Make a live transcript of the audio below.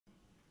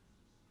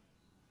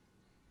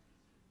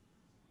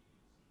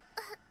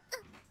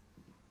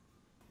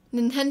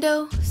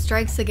Nintendo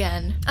strikes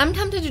again. I'm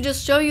tempted to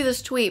just show you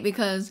this tweet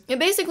because it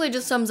basically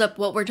just sums up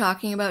what we're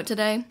talking about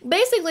today.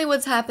 Basically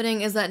what's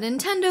happening is that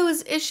Nintendo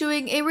is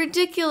issuing a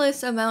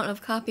ridiculous amount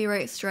of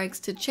copyright strikes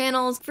to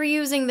channels for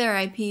using their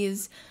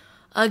IPs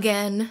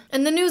again.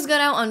 And the news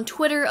got out on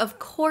Twitter, of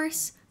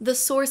course, the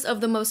source of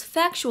the most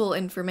factual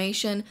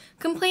information,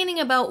 complaining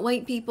about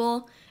white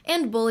people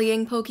and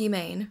bullying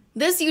Pokimane.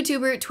 This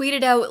YouTuber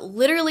tweeted out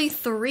literally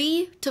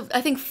 3 to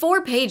I think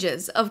 4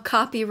 pages of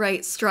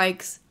copyright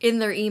strikes in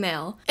their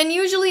email. And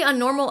usually on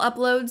normal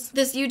uploads,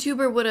 this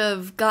YouTuber would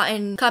have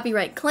gotten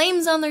copyright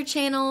claims on their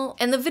channel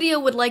and the video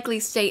would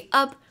likely stay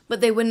up, but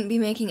they wouldn't be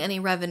making any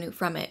revenue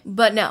from it.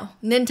 But no,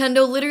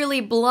 Nintendo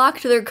literally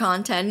blocked their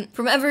content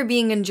from ever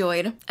being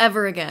enjoyed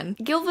ever again.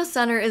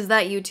 𝐜𝐭 is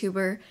that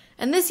YouTuber,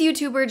 and this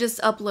YouTuber just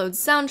uploads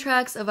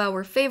soundtracks of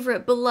our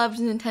favorite beloved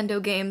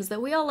Nintendo games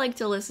that we all like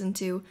to listen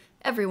to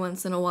every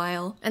once in a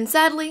while. And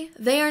sadly,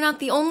 they are not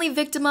the only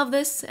victim of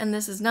this, and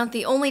this is not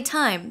the only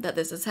time that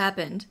this has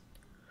happened.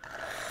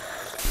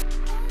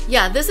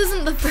 Yeah, this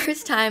isn't the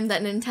first time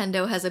that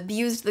Nintendo has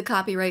abused the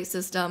copyright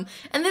system,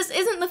 and this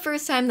isn't the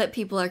first time that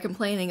people are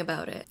complaining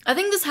about it. I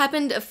think this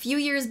happened a few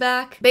years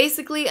back,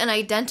 basically an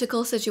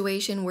identical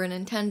situation where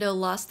Nintendo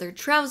lost their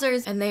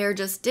trousers and they are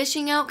just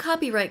dishing out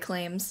copyright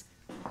claims,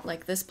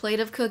 like this plate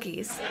of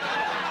cookies.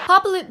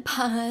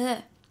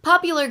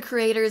 Popular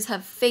creators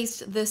have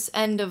faced this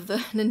end of the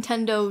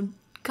Nintendo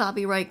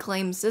copyright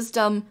claim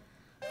system.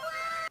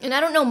 And I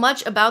don't know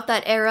much about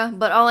that era,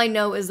 but all I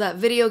know is that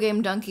Video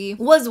Game Donkey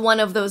was one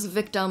of those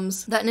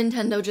victims that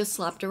Nintendo just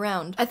slapped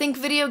around. I think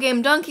Video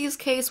Game Donkey's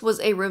case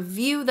was a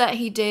review that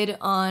he did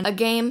on a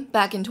game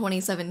back in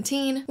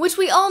 2017, which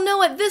we all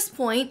know at this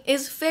point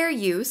is fair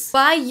use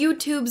by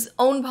YouTube's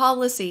own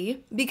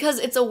policy because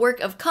it's a work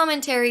of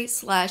commentary /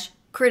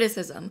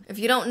 criticism. If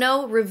you don't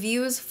know,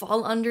 reviews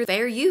fall under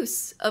fair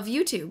use of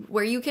YouTube,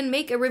 where you can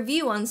make a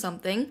review on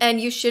something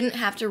and you shouldn't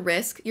have to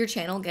risk your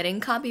channel getting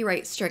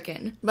copyright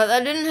stricken. But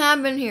that didn't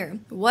happen here.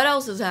 What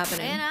else is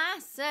happening? And I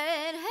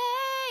said,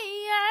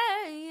 hey,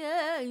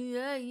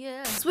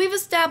 yeah. So we've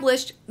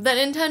established that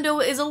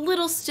Nintendo is a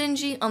little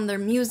stingy on their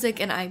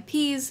music and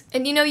IPs,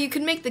 and you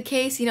can make the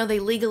case, they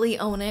legally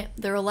own it,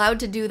 they're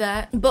allowed to do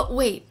that, but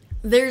wait.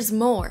 There's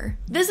more.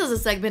 This is a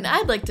segment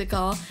I'd like to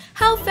call,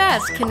 How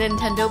Fast Can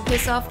Nintendo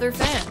Piss Off Their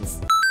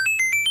Fans?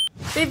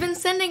 They've been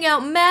sending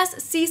out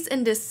mass cease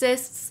and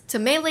desists to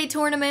Melee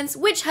tournaments,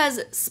 which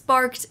has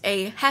sparked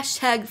a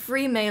hashtag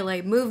free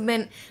Melee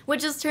movement,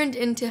 which has turned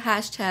into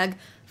hashtag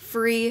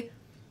free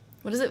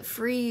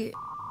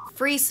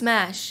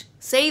Smash.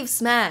 Save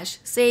Smash.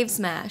 Save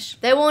Smash.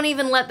 They won't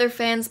even let their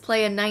fans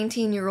play a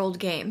 19-year-old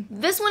game.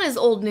 This one is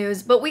old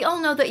news, but we all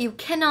know that you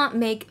cannot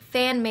make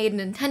fan-made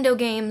Nintendo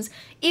games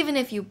even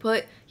if you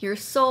put your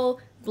soul,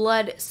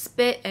 blood,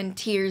 spit, and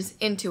tears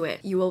into it.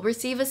 You will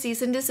receive a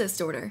cease and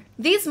desist order.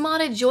 These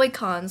modded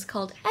Joy-Cons,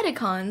 called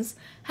𝐜𝐿𝐴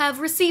have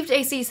received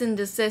a cease and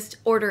desist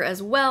order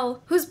as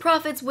well, whose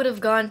profits would have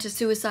gone to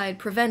suicide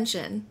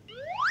prevention.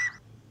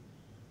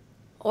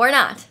 Or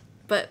not,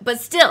 but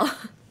still.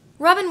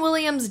 Robin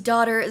Williams'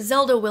 daughter,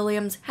 Zelda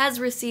Williams, has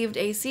received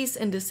a cease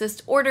and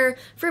desist order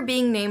for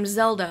being named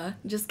Zelda.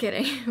 Just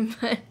kidding,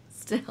 but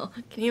still,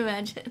 can you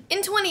imagine?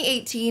 In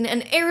 2018,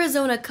 an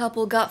Arizona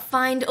couple got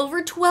fined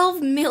over $12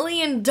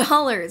 million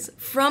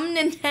from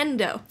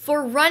Nintendo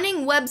for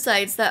running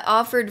websites that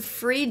offered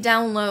free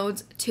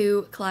downloads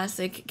to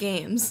classic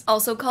games,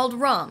 also called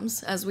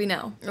ROMs, as we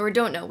know. Or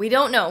don't know. We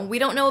don't know. We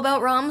don't know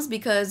about ROMs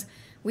because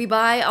we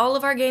buy all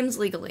of our games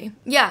legally.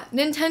 Yeah,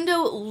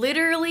 Nintendo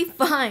literally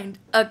fined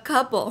a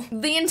couple.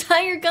 The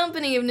entire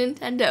company of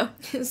Nintendo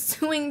is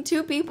suing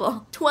 2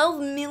 people.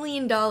 $12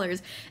 million.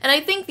 And I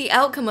think the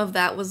outcome of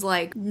that was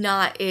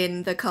not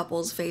in the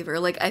couple's favor.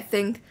 I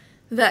think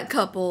that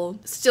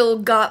couple still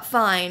got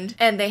fined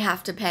and they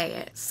have to pay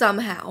it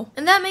somehow.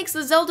 And that makes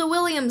the Zelda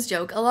Williams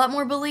joke a lot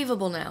more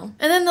believable now.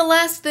 And then the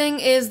last thing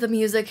is the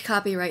music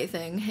copyright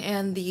thing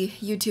and the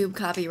YouTube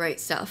copyright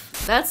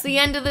stuff. That's the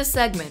end of this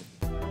segment.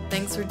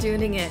 Thanks for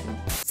tuning in.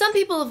 Some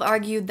people have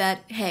argued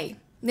that, hey,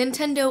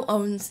 Nintendo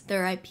owns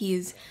their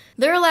IPs.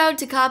 They're allowed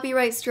to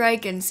copyright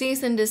strike and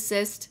cease and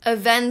desist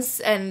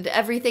events and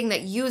everything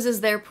that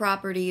uses their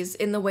properties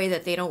in the way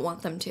that they don't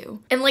want them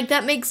to. And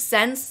that makes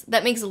sense.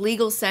 That makes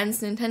legal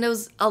sense.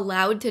 Nintendo's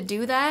allowed to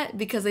do that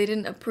because they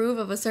didn't approve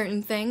of a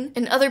certain thing.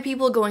 And other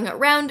people going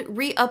around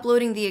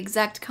re-uploading the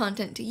exact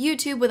content to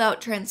YouTube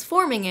without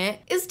transforming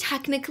it is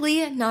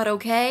technically not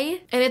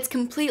okay. And it's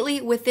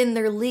completely within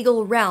their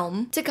legal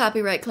realm to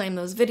copyright claim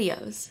those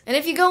videos. And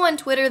if you go on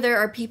Twitter, there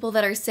are people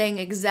that are saying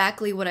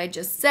exactly what I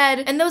just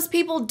said, and those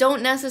people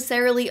don't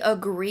necessarily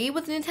agree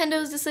with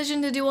Nintendo's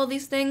decision to do all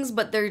these things,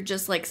 but they're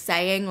just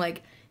saying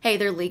hey,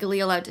 they're legally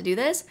allowed to do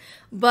this.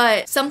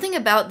 But something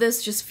about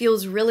this just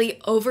feels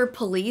really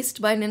over-policed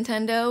by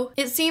Nintendo.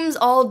 It seems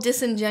all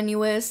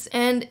disingenuous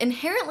and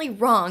inherently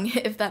wrong,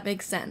 if that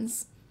makes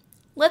sense.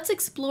 Let's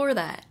explore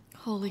that.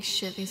 Holy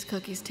shit, these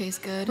cookies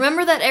taste good.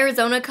 Remember that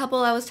Arizona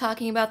couple I was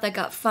talking about that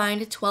got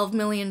fined $12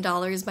 million by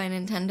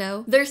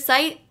Nintendo? Their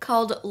site,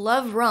 called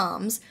Love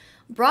ROMs,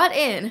 brought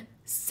in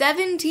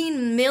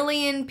 17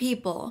 million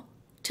people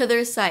to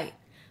their site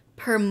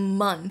per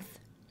month.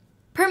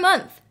 Per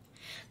month!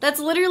 That's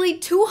literally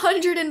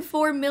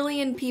 204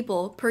 million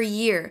people per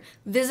year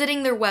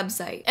visiting their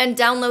website and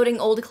downloading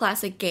old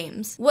classic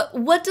games.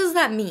 What does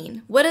that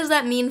mean? What does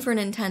that mean for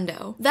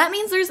Nintendo? That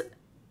means there's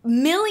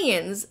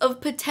millions of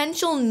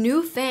potential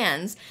new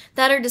fans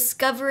that are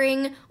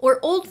discovering, or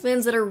old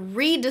fans that are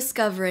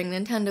rediscovering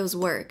Nintendo's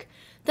work.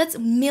 That's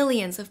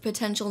millions of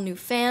potential new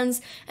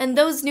fans, and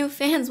those new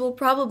fans will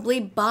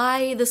probably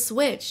buy the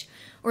Switch,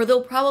 or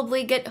they'll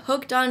probably get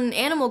hooked on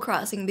Animal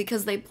Crossing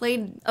because they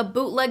played a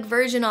bootleg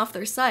version off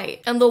their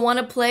site, and they'll want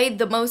to play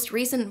the most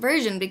recent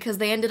version because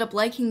they ended up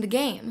liking the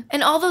game.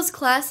 And all those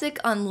classic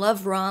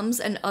Unloved ROMs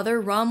and other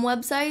ROM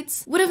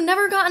websites would have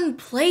never gotten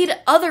played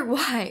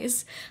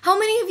otherwise. How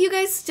many of you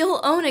guys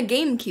still own a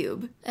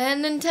GameCube?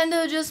 And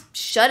Nintendo just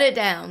shut it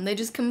down. They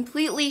just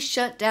completely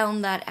shut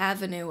down that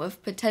avenue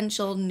of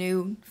potential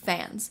new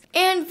fans.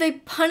 And they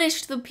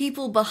punished the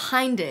people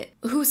behind it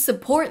who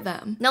support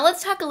them. Now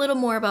let's talk a little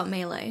more about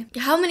Melee.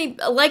 How many,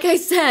 like I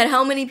said,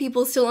 how many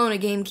people still own a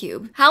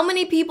GameCube? How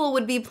many people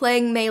would be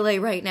playing Melee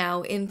right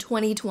now in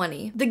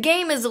 2020? The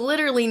game is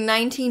literally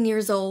 19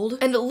 years old,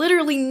 and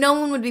literally no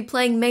one would be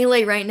playing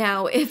Melee right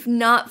now if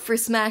not for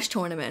Smash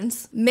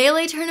tournaments.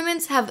 Melee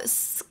tournaments have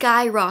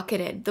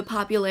skyrocketed the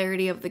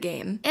popularity of the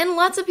game, and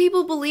lots of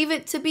people believe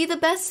it to be the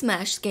best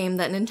Smash game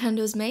that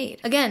Nintendo's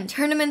made. Again,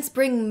 tournaments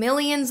bring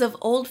millions of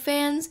old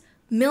fans,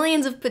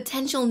 millions of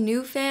potential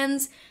new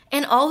fans,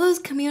 and all those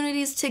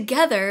communities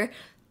together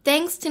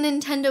thanks to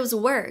Nintendo's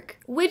work,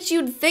 which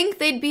you'd think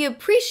they'd be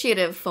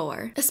appreciative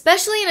for.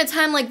 Especially in a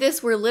time like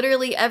this where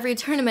literally every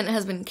tournament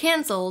has been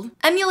canceled,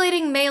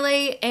 emulating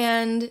Melee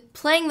and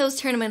playing those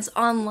tournaments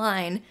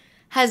online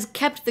has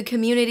kept the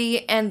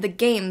community and the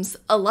games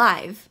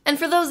alive. And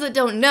for those that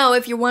don't know,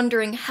 if you're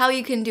wondering how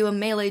you can do a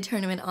Melee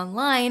tournament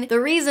online, the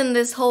reason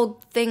this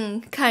whole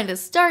thing kinda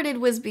started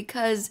was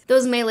because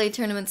those Melee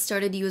tournaments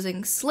started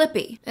using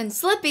Slippy. And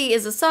Slippy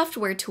is a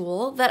software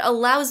tool that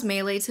allows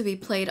Melee to be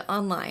played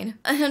online.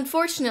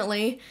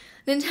 Unfortunately,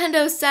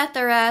 Nintendo sat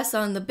their ass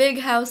on the Big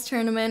House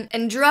tournament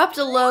and dropped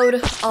a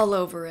load all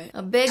over it.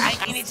 A big,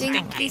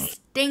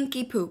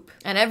 stinky poop.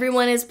 And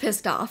everyone is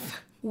pissed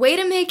off. Way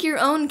to make your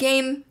own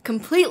game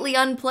completely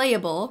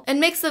unplayable and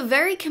makes the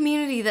very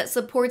community that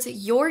supports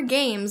your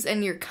games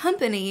and your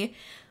company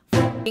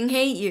f***ing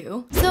hate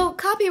you. So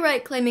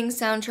copyright claiming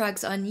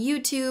soundtracks on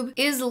YouTube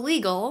is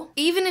legal,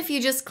 even if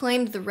you just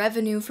claimed the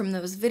revenue from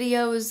those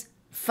videos.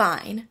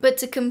 Fine. But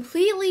to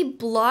completely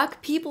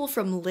block people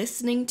from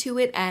listening to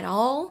it at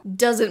all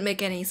doesn't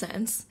make any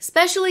sense.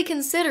 Especially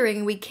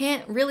considering we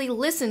can't really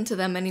listen to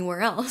them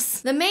anywhere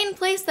else. The main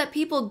place that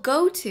people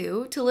go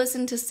to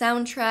listen to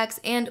soundtracks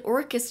and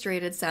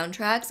orchestrated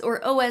soundtracks, or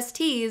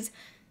OSTs,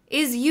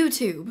 is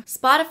YouTube.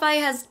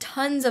 Spotify has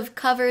tons of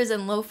covers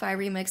and lo-fi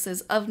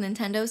remixes of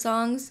Nintendo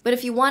songs, but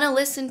if you want to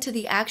listen to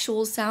the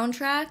actual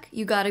soundtrack,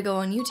 you gotta go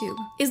on YouTube.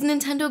 Is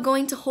Nintendo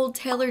going to hold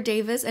Taylor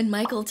Davis and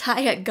Michael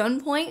Tai at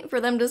gunpoint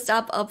for them to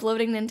stop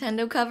uploading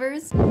Nintendo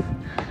covers?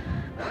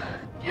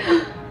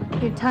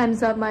 Your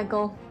time's up,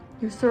 Michael.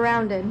 You're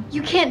surrounded.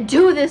 You can't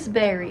do this,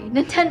 Barry.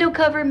 Nintendo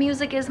cover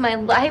music is my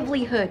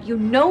livelihood. You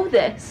know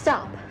this.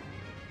 Stop.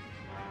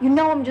 You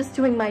know I'm just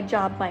doing my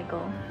job,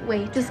 Michael.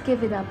 Wait, just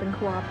give it up and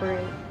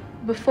cooperate.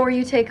 Before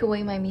you take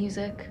away my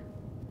music,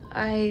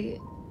 I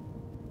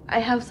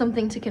have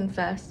something to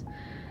confess.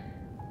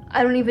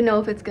 I don't even know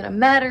if it's gonna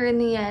matter in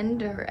the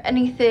end or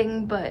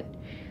anything, but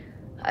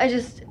I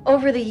just,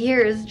 over the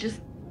years,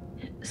 just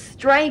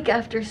strike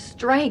after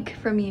strike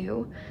from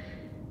you.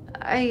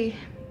 I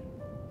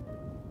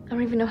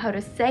don't even know how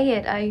to say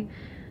it. I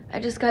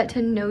just got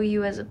to know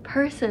you as a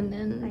person,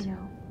 and I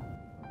know.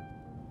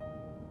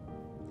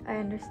 I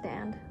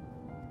understand.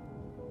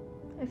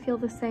 I feel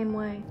the same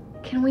way.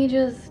 Can we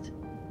just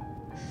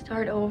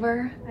start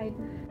over? I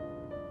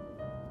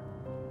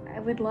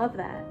would love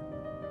that.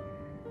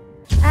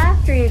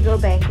 After you go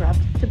bankrupt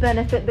to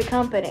benefit the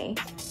company.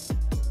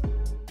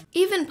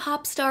 Even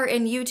pop star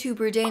and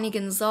YouTuber Danny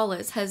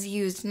Gonzalez has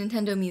used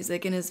Nintendo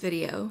music in his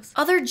videos.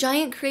 Other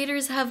giant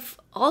creators have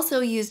also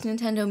used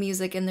Nintendo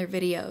music in their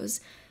videos.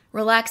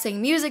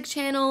 Relaxing music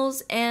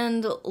channels,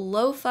 and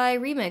lo-fi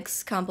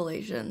remix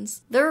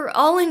compilations. They're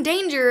all in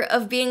danger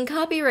of being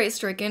copyright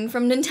stricken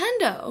from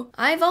Nintendo.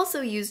 I've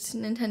also used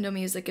Nintendo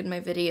music in my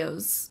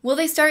videos. Will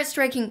they start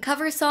striking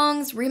cover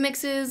songs,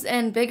 remixes,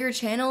 and bigger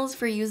channels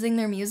for using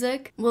their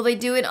music? Will they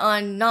do it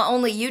on not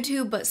only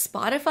YouTube but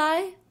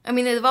Spotify? I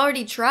mean, they've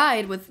already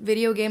tried with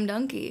Video Game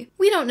Donkey.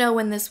 We don't know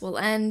when this will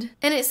end,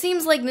 and it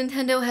seems like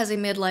Nintendo has a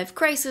midlife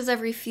crisis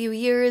every few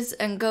years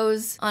and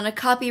goes on a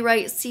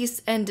copyright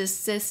cease and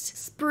desist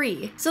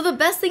spree. So the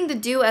best thing to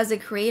do as a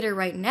creator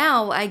right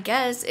now, I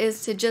guess,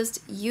 is to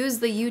just use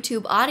the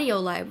YouTube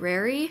audio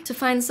library to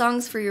find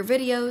songs for your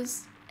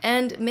videos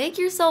and make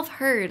yourself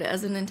heard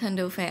as a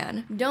Nintendo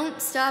fan.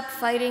 Don't stop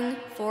fighting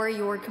for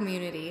your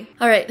community.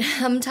 Alright,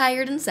 I'm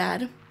tired and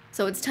sad.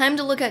 So it's time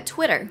to look at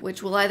Twitter,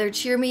 which will either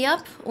cheer me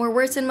up or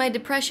worsen my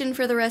depression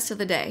for the rest of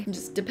the day. It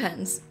just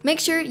depends. Make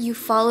sure you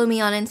follow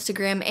me on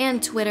Instagram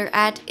and Twitter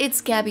at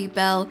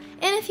 @itsgabbybelle,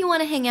 and if you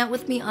want to hang out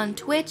with me on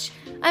Twitch,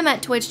 I'm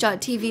at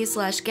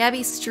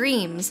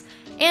twitch.tv/gabbystreams,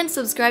 and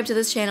subscribe to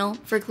this channel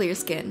for clear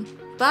skin.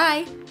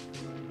 Bye!